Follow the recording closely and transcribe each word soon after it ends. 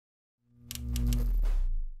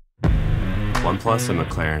OnePlus and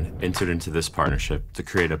McLaren entered into this partnership to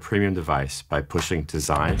create a premium device by pushing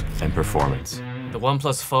design and performance. The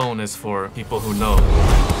OnePlus phone is for people who know.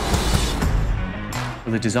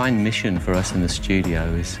 The design mission for us in the studio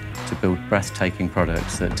is to build breathtaking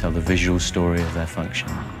products that tell the visual story of their function.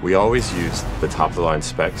 We always use the top-of-the-line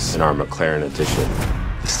specs in our McLaren edition.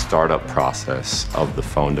 The startup process of the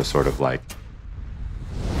phone to sort of like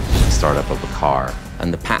startup of a car.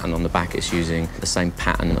 And the pattern on the back, it's using the same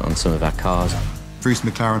pattern on some of our cars. Bruce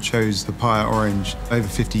McLaren chose the Pie Orange over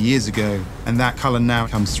 50 years ago, and that colour now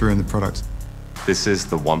comes through in the product. This is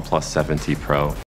the OnePlus 7T Pro.